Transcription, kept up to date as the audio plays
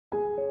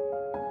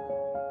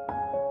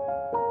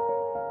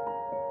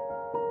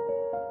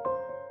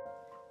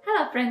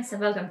friends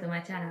and welcome to my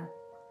channel.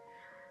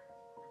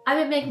 I've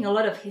been making a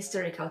lot of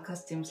historical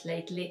costumes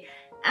lately,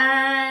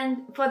 and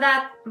for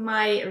that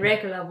my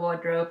regular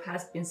wardrobe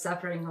has been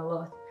suffering a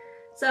lot.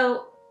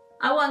 So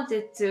I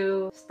wanted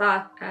to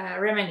start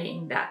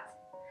remedying that,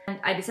 and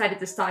I decided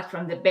to start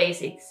from the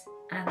basics,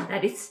 and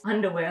that is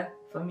underwear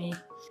for me.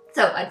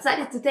 So I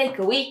decided to take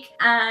a week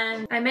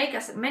and I make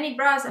as many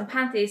bras and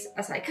panties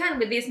as I can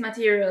with these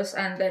materials,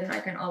 and then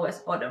I can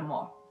always order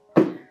more.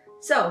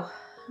 So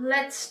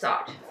let's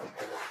start.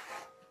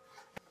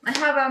 I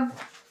have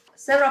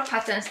several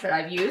patterns that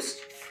I've used.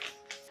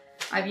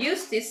 I've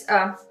used this,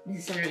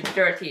 this is a really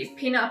dirty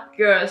Pin-Up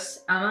Girls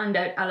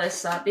Amanda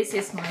Alessa. This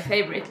is my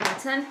favorite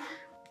pattern.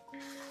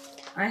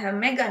 I have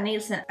Mega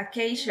Nielsen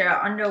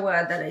Acacia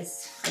underwear that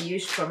I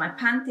used for my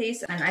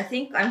panties, and I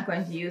think I'm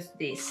going to use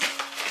this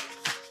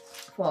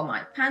for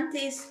my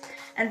panties.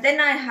 And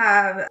then I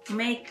have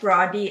Make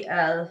Bra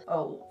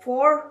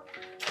DL04,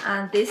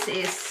 and this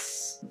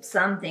is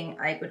something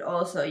I could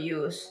also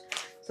use.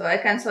 So I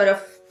can sort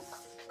of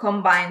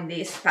combine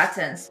these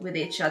patterns with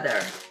each other.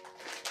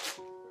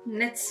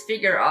 Let's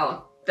figure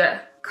out the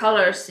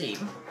color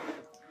scheme.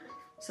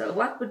 So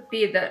what would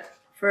be the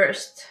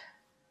first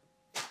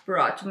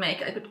bra to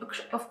make?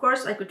 Of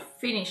course I could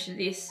finish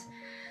this.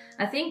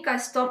 I think I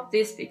stopped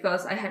this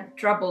because I had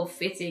trouble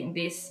fitting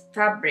this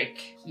fabric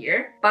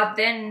here. But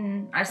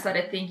then I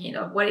started thinking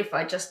of what if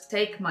I just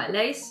take my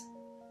lace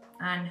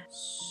and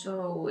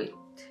sew it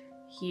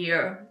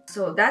here.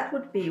 So that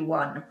would be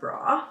one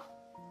bra.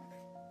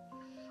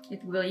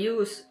 It will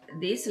use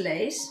this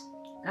lace,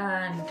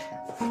 and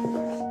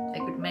I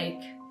could make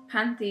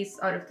panties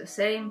out of the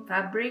same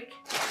fabric.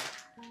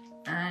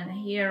 And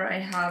here I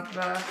have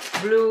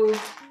blue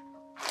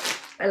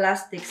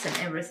elastics and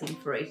everything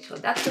for it. So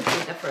that would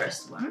be the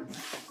first one.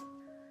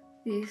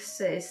 This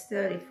says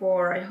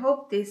 34. I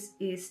hope this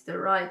is the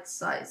right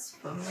size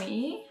for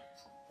me.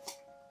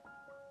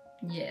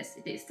 Yes,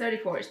 it is.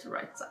 34 is the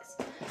right size.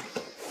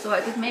 So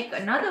I could make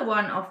another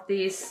one of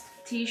these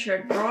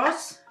t-shirt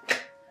bras.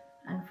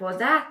 And for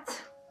that,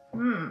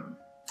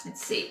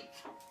 let's see.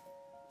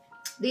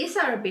 These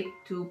are a bit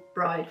too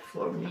bright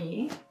for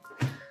me.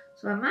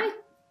 So I might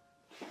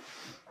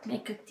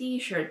make a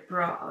t-shirt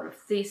bra out of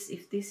this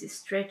if this is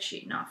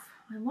stretchy enough.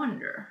 I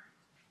wonder,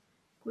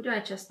 could I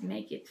just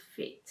make it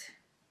fit?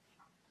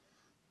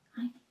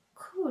 I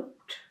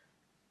could.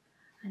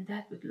 And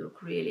that would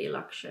look really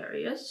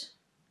luxurious.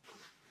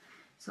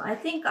 So I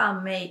think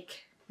I'll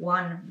make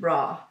one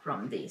bra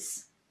from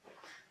this.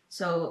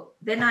 So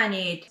then I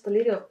need a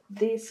little of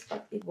this,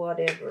 but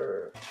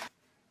whatever.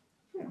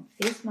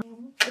 This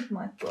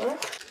might work.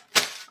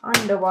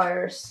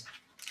 Underwires,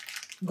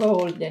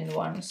 golden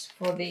ones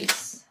for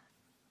this.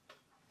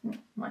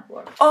 Might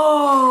work.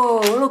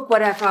 Oh, look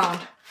what I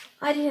found.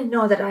 I didn't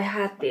know that I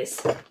had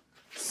this.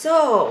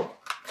 So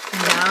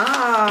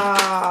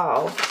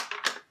now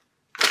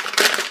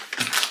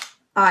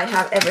I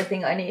have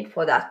everything I need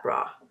for that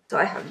bra. So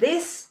I have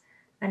this,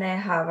 and I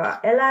have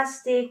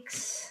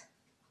elastics.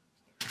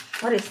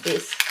 What is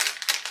this?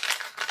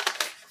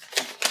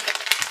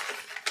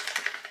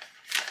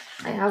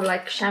 I have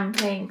like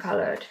champagne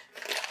colored.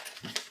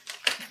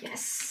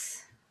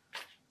 Yes.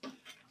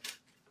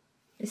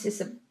 This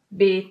is a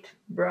bit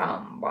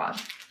brown one.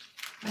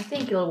 I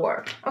think it'll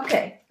work.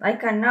 Okay, I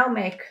can now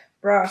make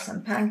bras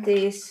and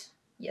panties.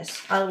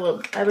 Yes, I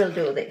will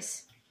do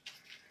this.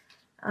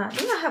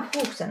 Do I have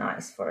hooks and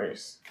eyes for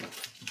this?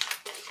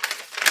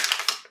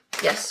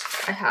 Yes,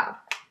 I have.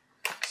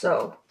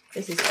 So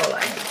this is all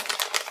I need.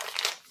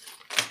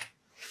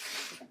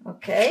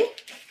 Okay,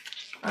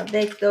 I'll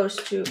take those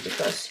two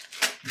because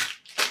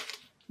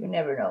you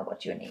never know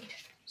what you need.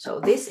 So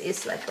this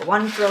is like a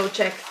one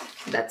project,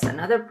 that's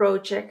another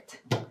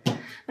project. But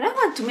I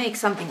want to make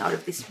something out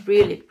of this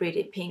really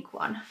pretty pink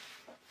one.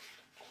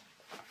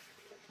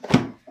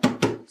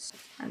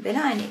 And then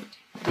I need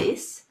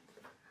this.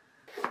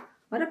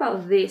 What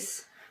about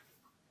this?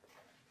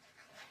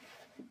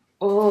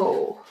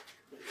 Oh,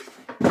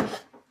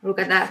 look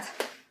at that.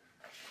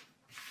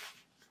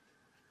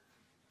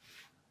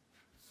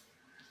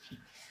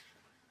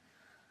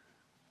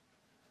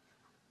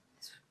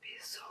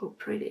 So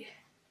pretty.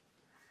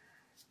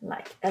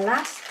 Like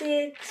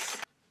elastics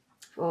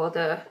for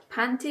the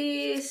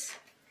panties,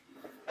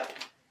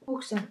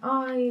 hooks and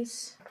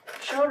eyes,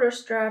 shoulder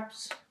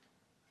straps,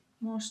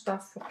 more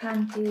stuff for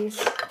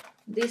panties.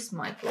 This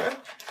might work.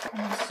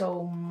 There's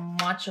so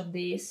much of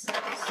these,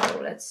 so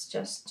let's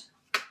just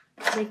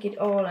take it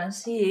all and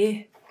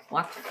see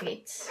what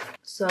fits.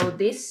 So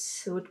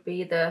this would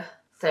be the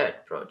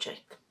third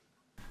project.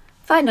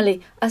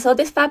 Finally, I saw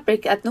this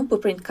fabric at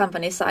Nuppu print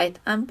company site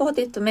and bought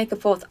it to make a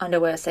fourth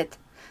underwear set.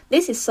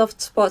 This is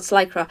soft sports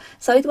Lycra,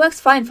 so it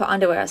works fine for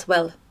underwear as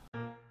well.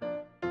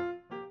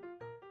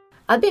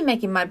 I've been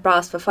making my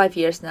bras for 5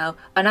 years now,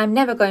 and I'm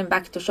never going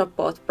back to shop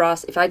bought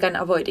bras if I can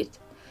avoid it.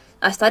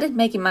 I started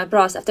making my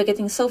bras after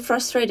getting so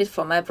frustrated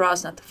for my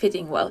bras not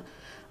fitting well.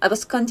 I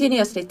was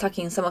continuously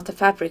tucking some of the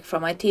fabric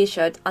from my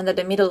t-shirt under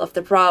the middle of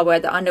the bra where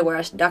the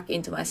underwear dug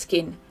into my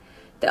skin.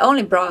 The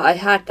only bra I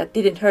had that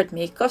didn't hurt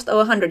me cost over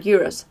 100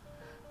 euros.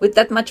 With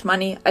that much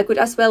money, I could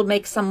as well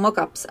make some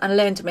mock-ups and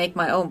learn to make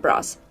my own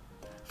bras.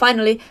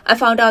 Finally, I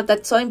found out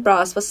that sewing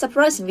bras was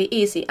surprisingly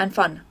easy and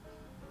fun.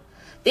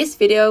 This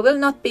video will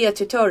not be a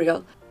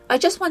tutorial. I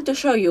just want to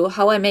show you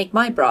how I make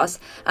my bras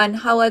and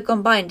how I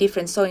combine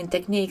different sewing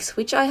techniques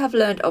which I have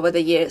learned over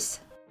the years.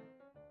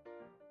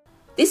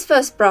 This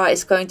first bra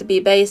is going to be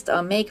based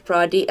on Make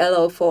Bra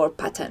DLO4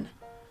 pattern.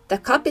 The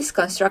cup is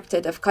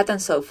constructed of cut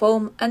and sew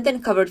foam and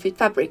then covered with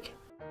fabric.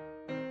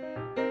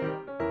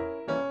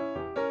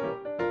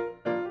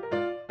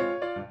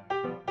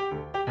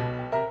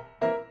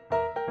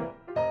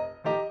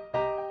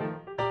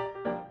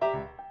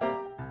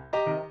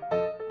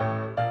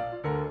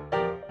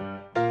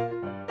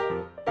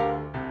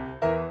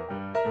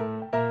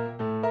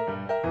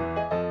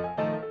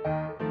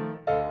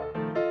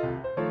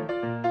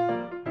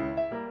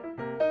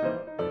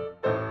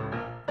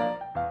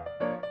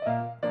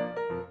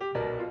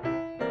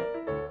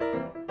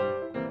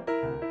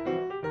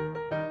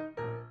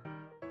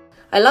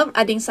 I love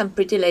adding some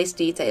pretty lace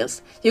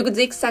details. You could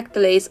zigzag the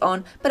lace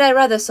on, but I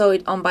rather sew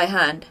it on by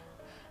hand.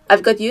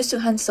 I've got used to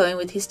hand sewing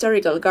with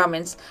historical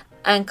garments,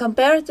 and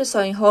compared to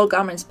sewing whole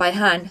garments by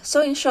hand,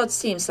 sewing short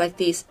seams like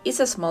these is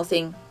a small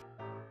thing.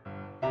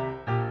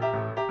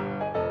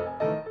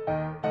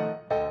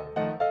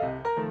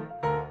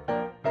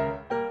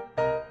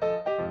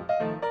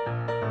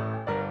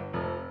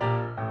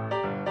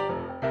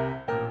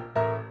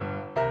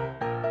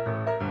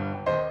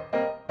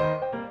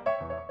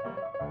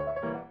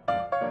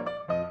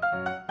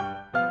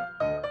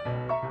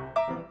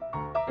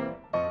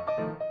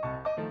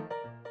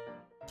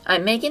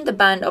 I'm making the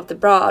band of the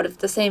bra out of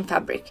the same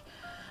fabric.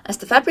 As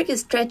the fabric is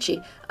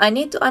stretchy, I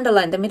need to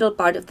underline the middle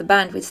part of the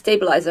band with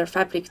stabilizer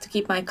fabric to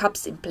keep my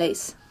cups in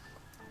place.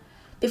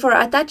 Before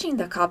attaching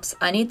the cups,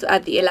 I need to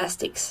add the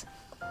elastics.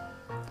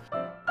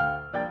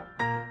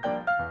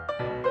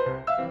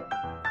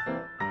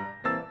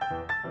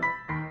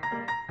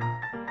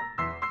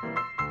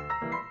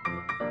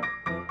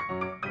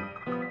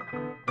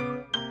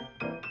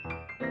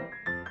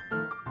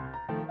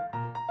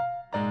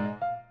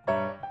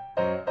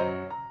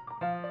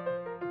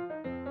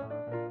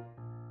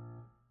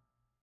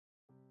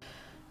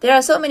 There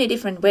are so many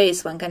different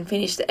ways one can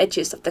finish the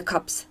edges of the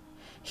cups.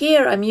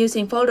 Here I'm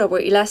using fold-over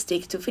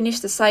elastic to finish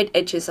the side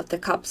edges of the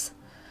cups.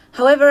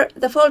 However,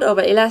 the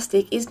fold-over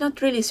elastic is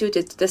not really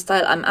suited to the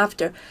style I'm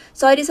after,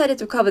 so I decided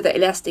to cover the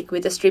elastic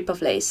with a strip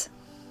of lace.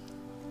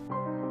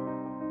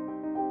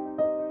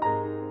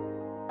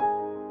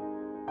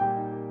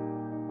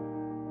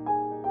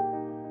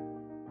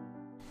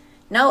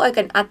 Now I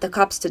can add the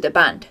cups to the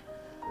band.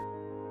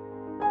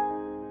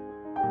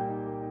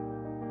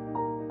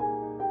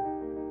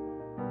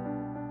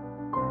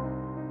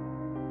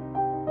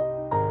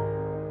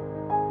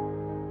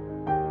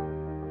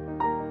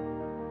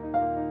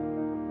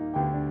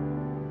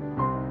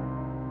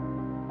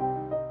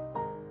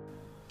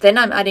 Then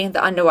I'm adding the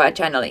underwire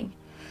channeling.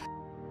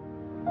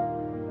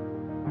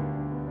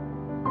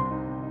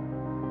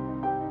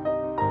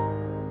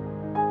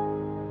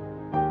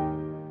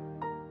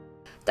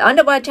 The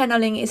underwire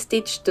channeling is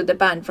stitched to the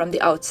band from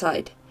the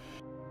outside.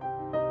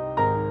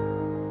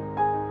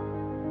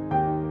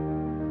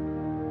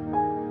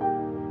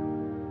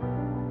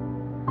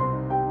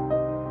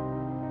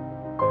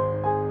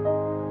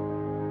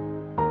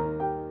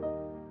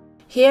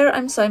 Here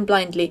I'm sewing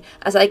blindly,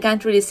 as I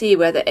can't really see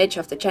where the edge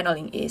of the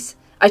channeling is.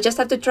 I just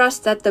have to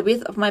trust that the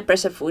width of my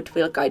pressure foot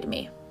will guide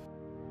me.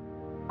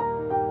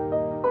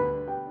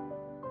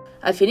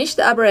 I finished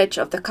the upper edge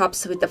of the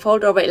cups with the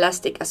fold-over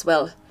elastic as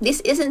well. This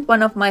isn't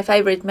one of my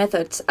favorite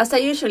methods, as I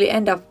usually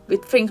end up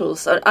with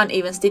wrinkles or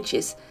uneven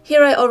stitches.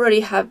 Here I already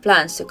have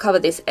plans to cover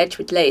this edge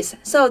with lace,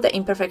 so the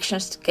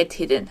imperfections get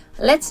hidden.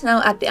 Let's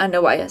now add the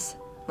underwires.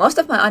 Most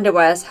of my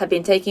underwires have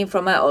been taken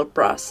from my old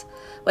bras.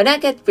 When I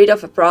get rid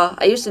of a bra,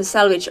 I usually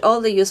salvage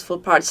all the useful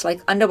parts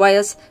like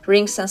underwires,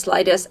 rings and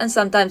sliders, and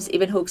sometimes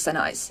even hooks and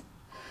eyes.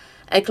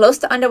 I close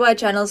the underwire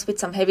channels with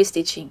some heavy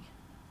stitching.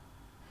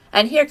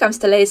 And here comes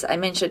the lace I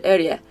mentioned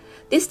earlier.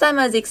 This time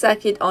I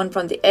zigzagged it on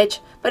from the edge,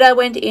 but I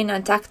went in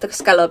and tacked the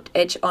scalloped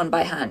edge on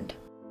by hand.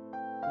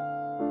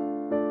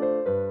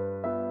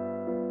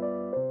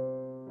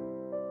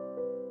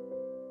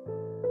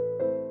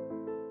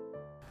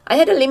 I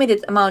had a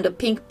limited amount of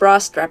pink bra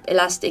strap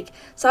elastic,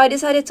 so I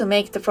decided to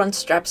make the front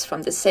straps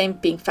from the same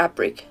pink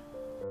fabric.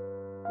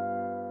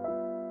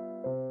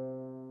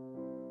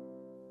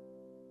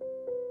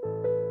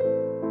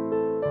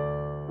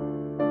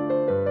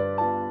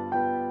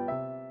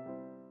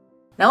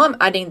 Now I'm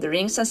adding the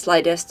rings and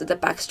sliders to the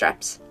back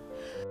straps.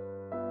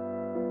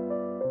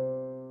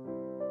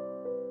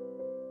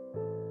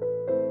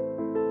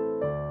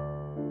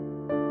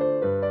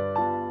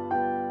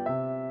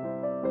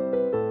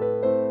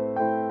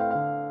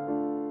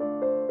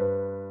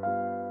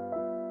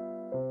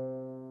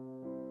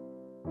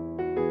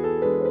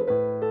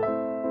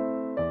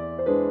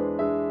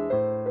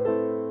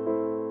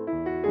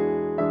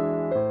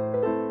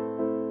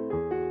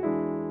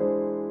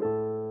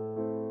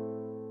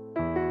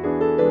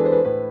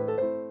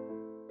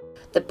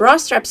 The bra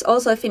straps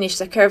also finish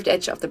the curved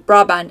edge of the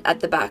bra band at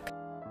the back.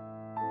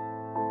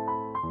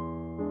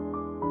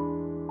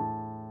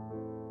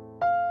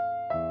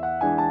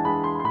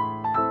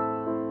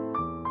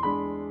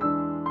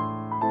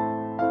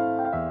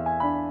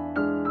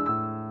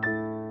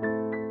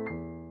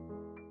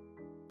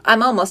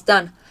 I'm almost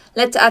done.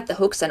 Let's add the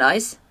hooks and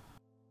eyes.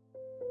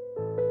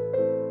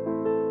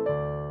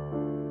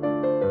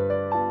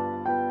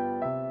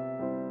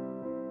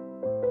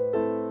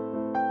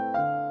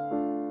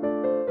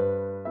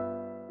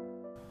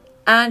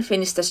 And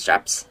finish the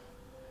straps.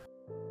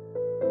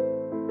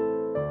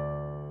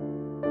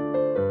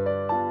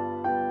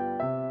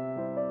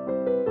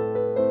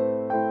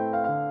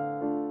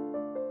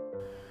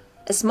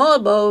 A small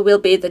bow will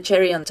be the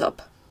cherry on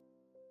top.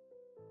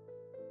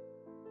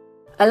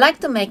 I like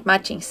to make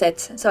matching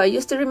sets, so I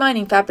use the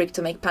remaining fabric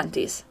to make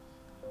panties.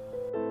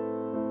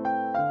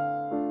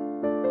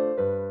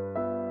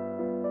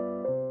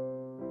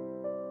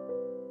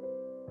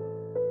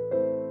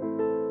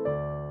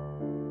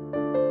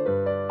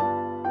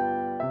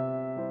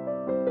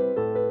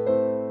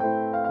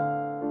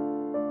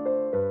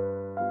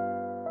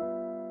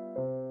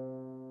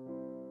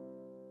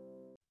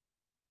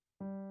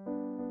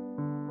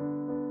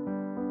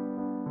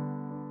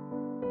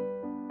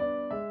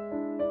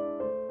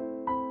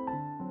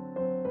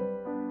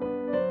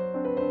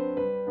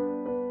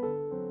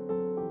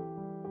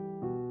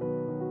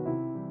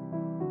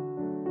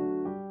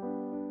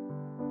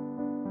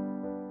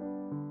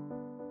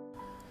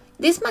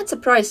 This might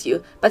surprise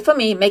you, but for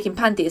me making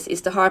panties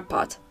is the hard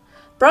part.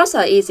 Bras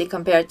are easy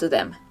compared to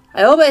them.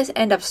 I always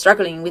end up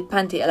struggling with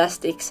panty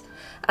elastics,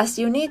 as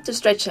you need to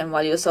stretch them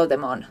while you sew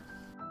them on.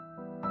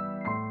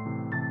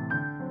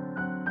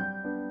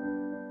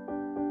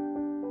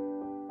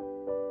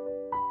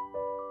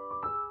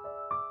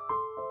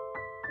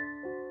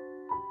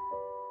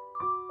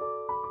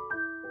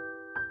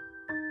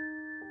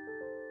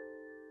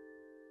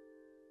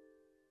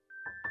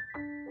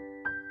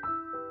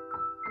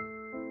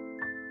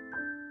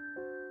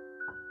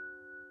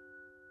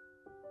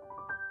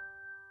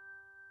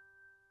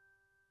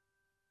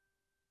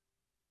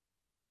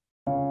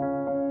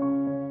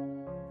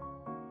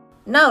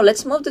 Now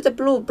let's move to the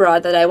blue bra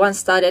that I once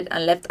started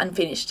and left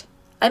unfinished.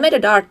 I made a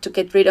dart to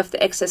get rid of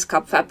the excess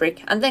cup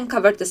fabric and then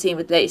covered the seam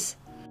with lace.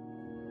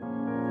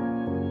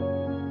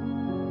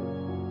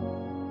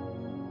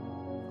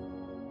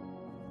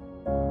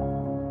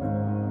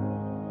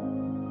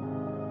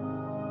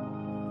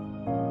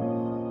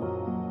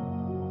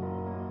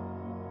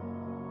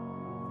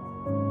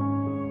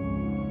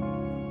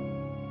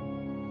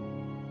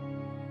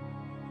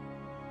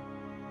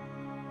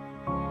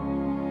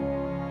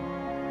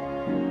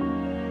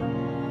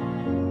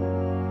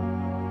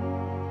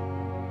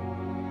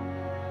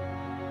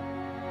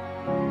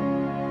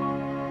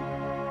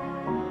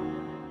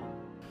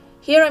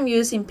 Here I'm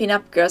using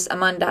Pinup Girl's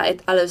Amanda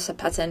et Alusa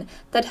pattern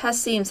that has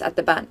seams at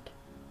the band.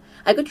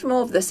 I could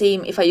remove the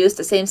seam if I used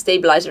the same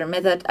stabilizer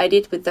method I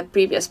did with the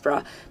previous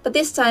bra, but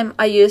this time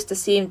I used the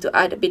seam to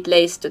add a bit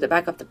lace to the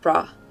back of the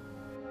bra.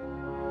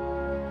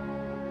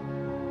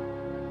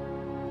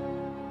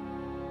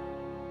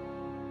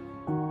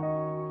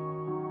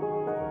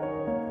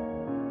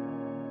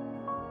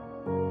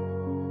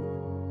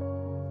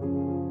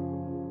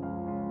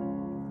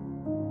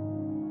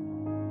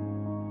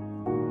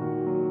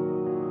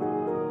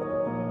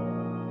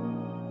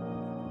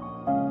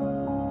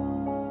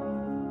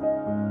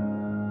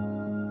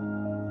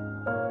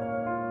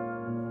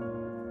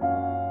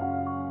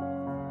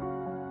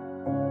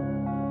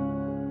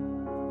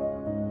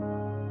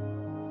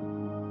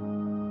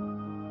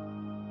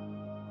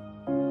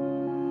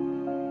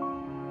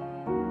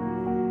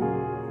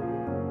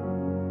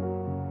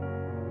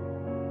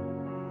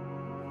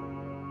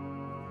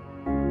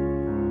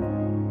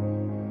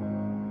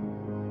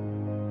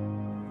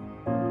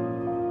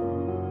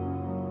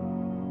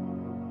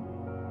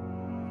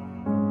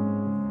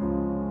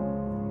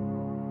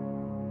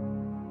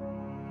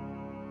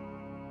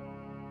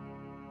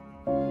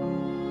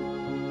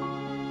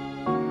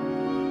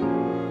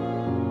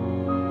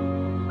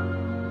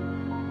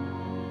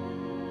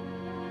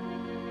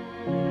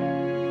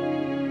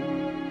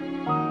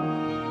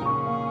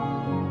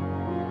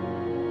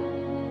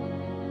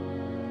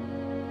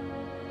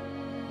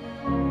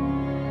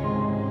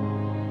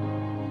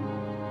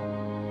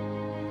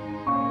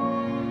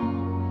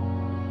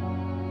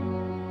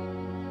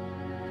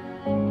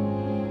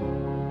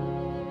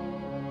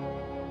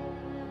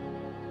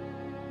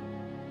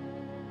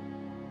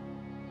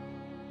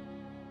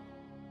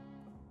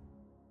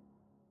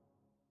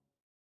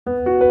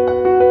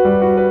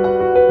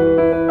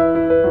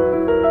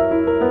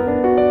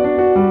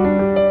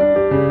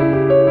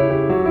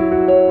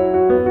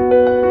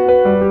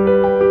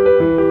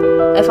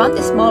 I found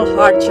this small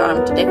heart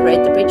charm to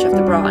decorate the bridge of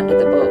the bra under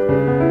the bow.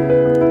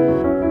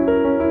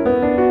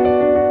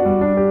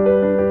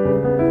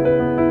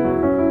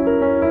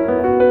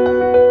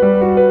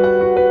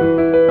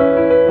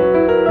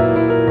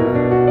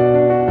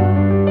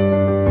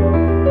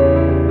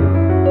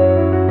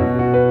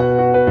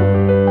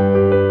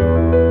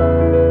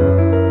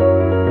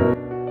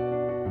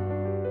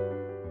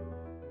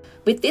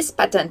 With this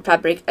patterned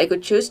fabric, I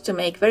could choose to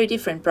make very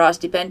different bras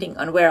depending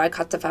on where I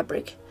cut the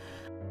fabric.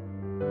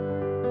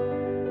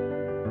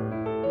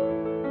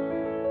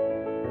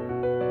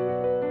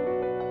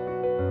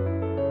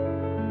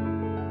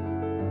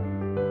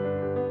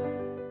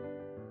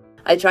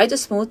 I try to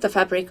smooth the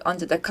fabric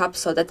onto the cup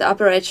so that the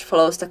upper edge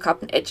follows the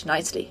cup edge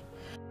nicely.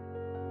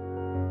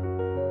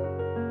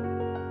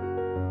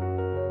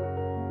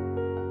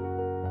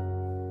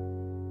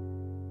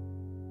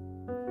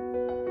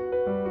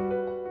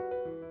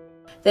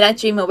 Then I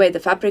trim away the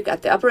fabric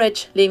at the upper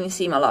edge, leaving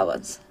seam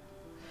allowance.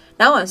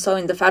 Now I'm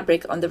sewing the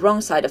fabric on the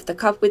wrong side of the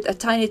cup with a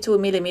tiny 2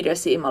 mm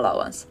seam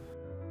allowance.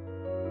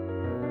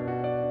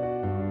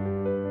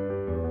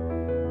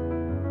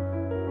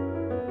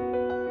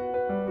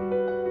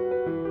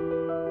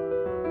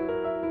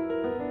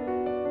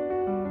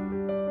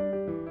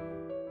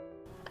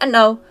 And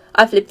now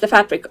I flip the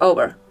fabric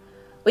over.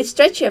 With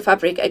stretchier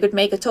fabric I could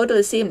make a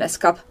totally seamless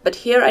cup, but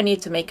here I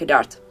need to make a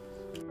dart.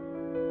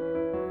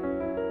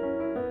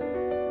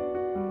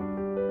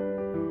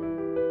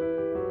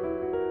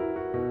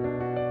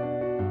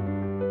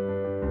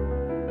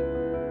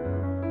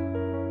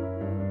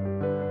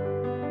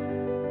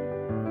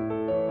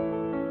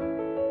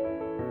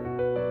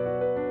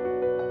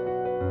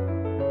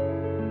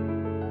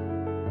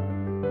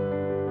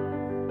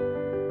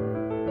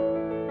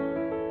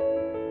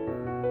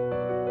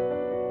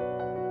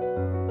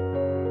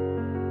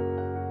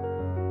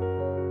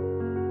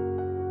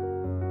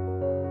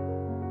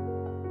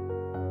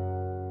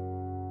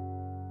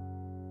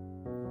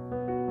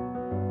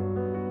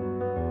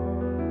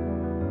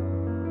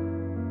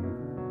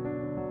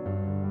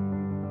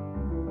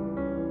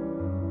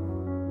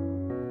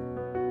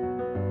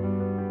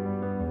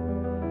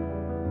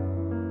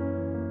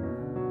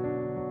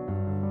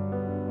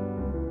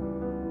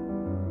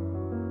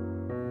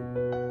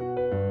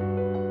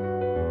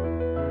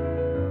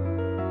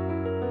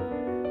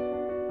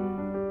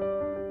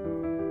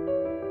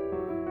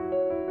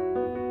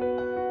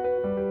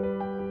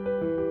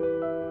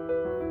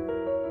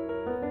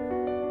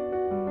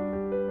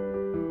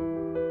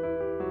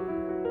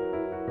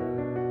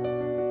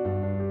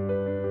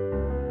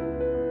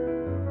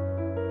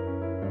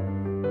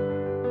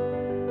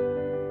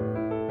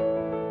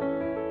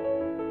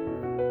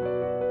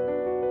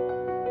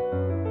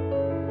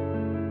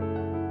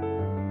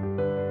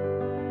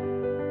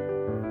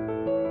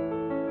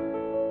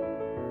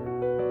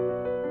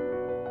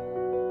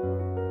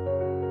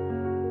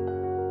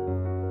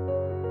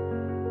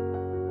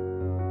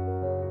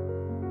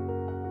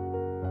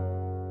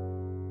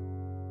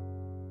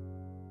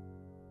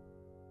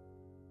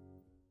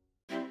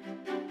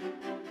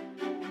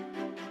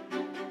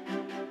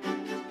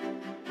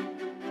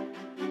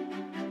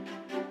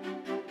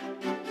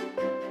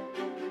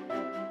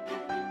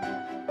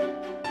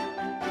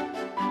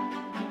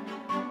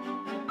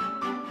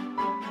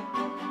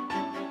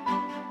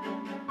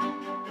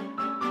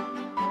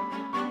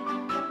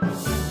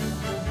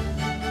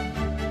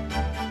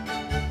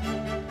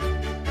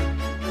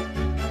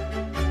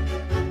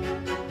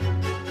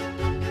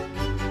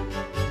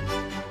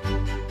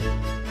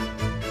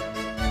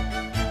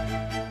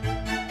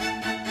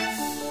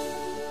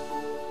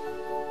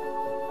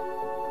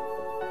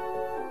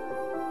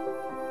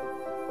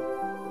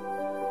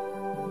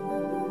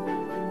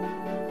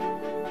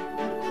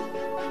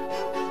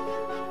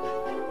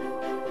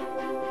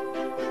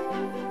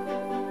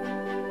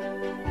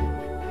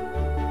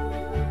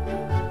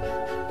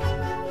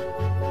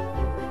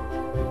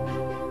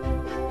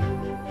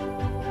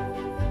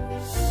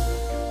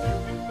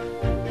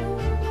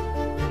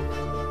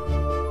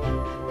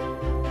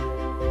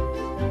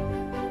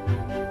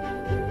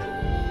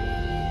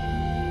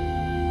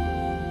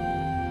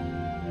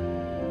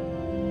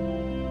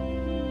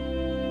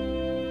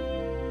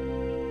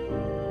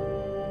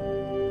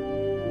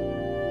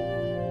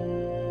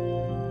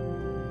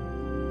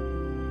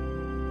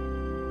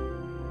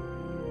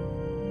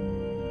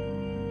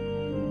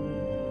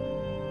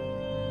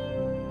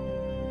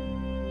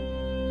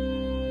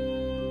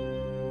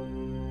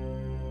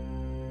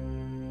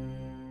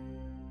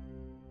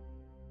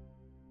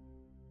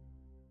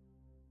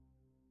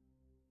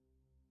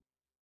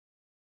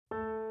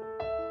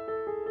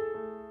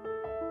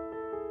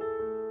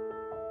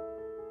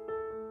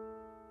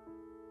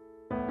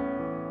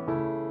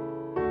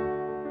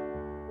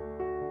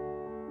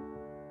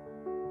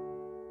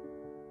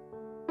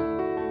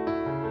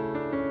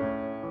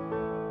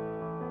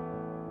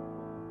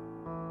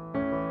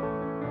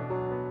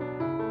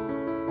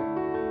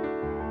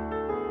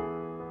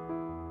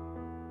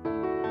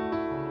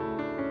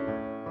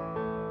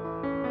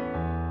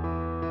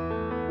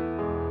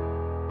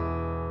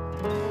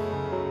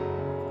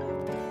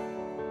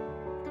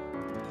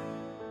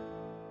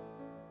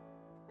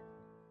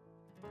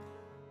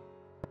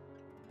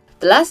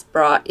 The last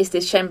bra is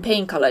this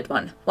champagne colored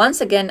one. Once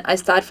again I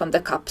start from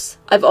the cups.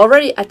 I've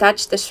already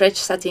attached the stretch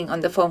satin on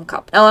the foam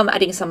cup. Now I'm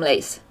adding some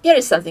lace. Here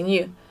is something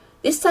new.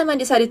 This time I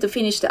decided to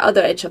finish the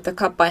other edge of the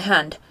cup by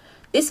hand.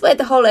 This way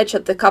the whole edge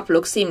of the cup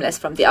looks seamless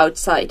from the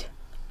outside.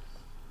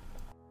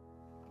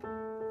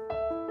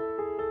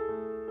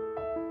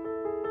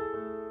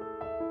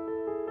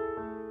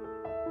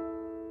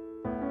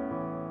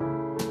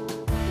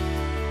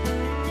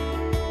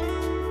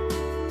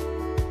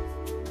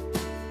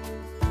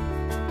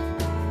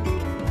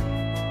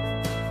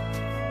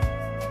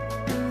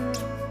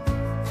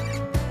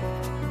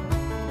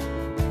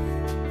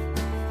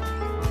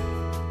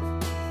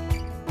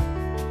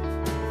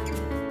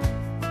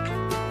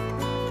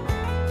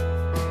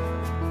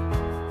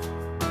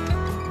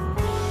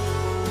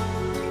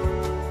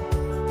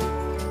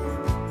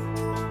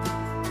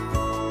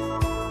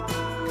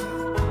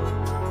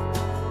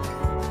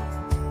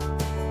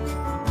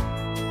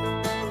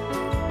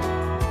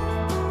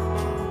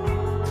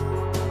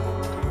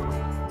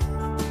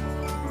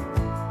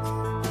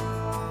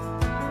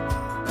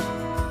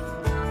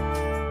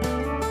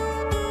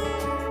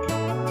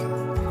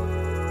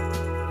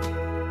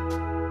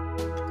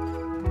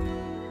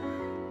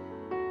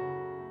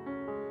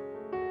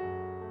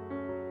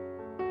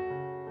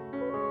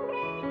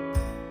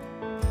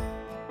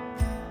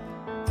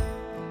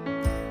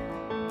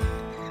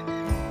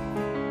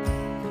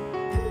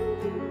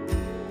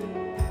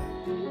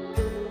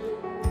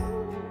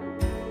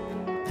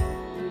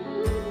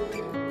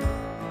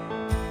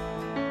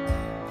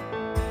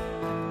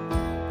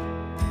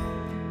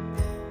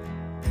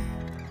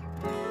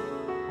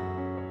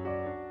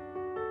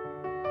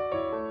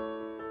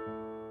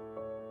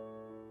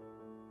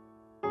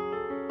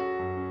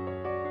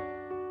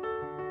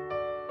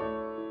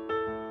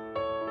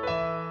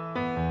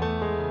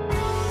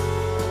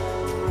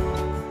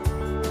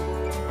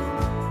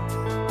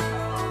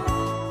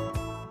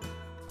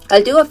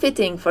 I'll do a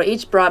fitting for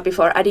each bra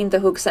before adding the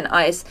hooks and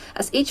eyes,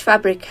 as each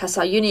fabric has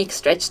a unique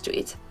stretch to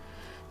it.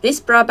 This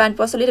bra band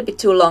was a little bit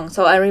too long,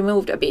 so I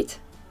removed a bit.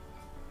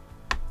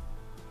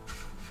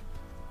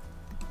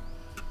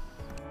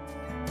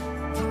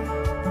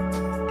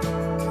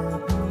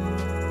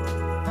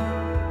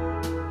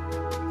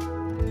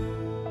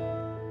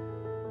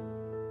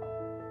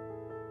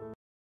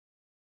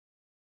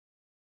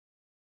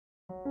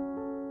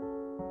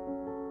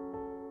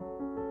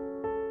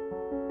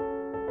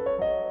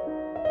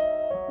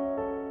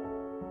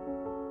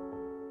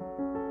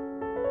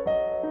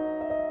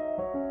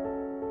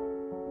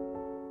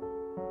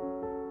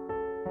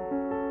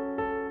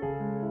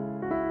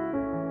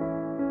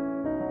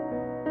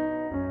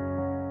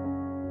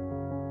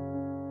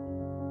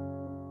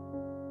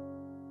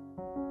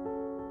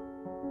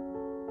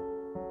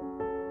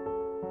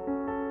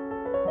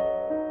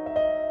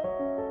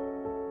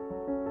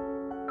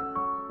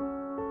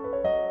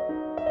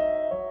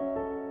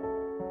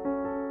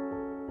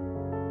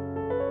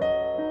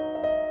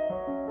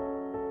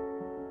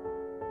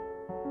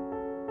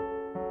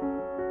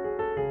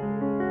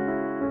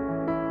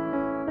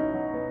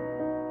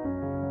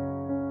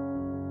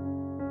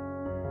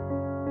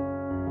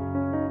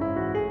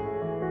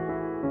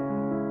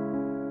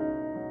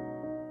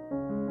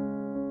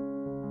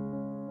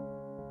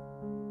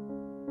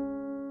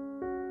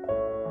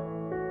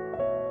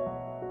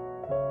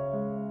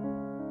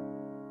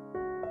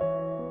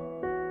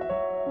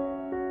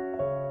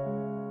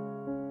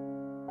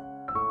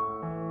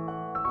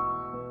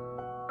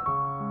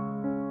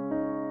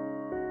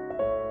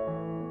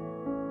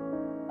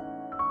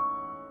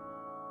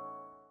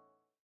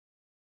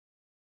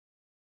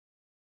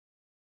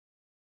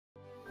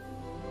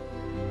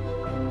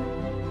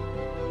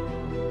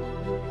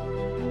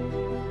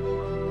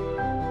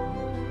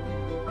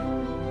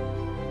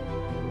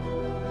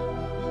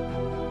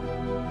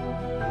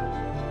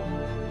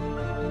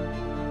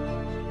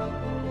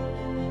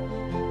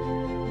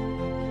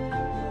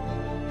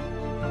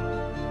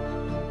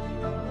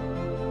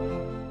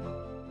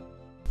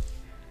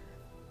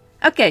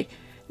 Okay,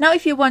 now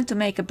if you want to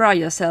make a bra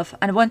yourself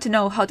and want to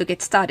know how to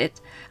get started,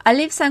 I'll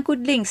leave some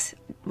good links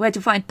where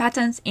to find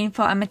patterns,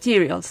 info and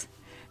materials.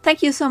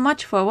 Thank you so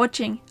much for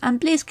watching,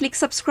 and please click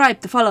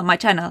subscribe to follow my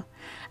channel.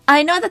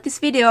 I know that this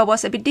video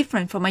was a bit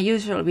different from my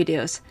usual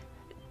videos.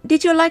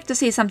 Did you like to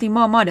see something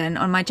more modern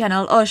on my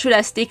channel, or should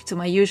I stick to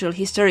my usual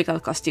historical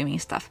costuming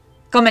stuff?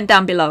 Comment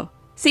down below.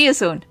 See you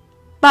soon.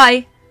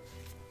 Bye!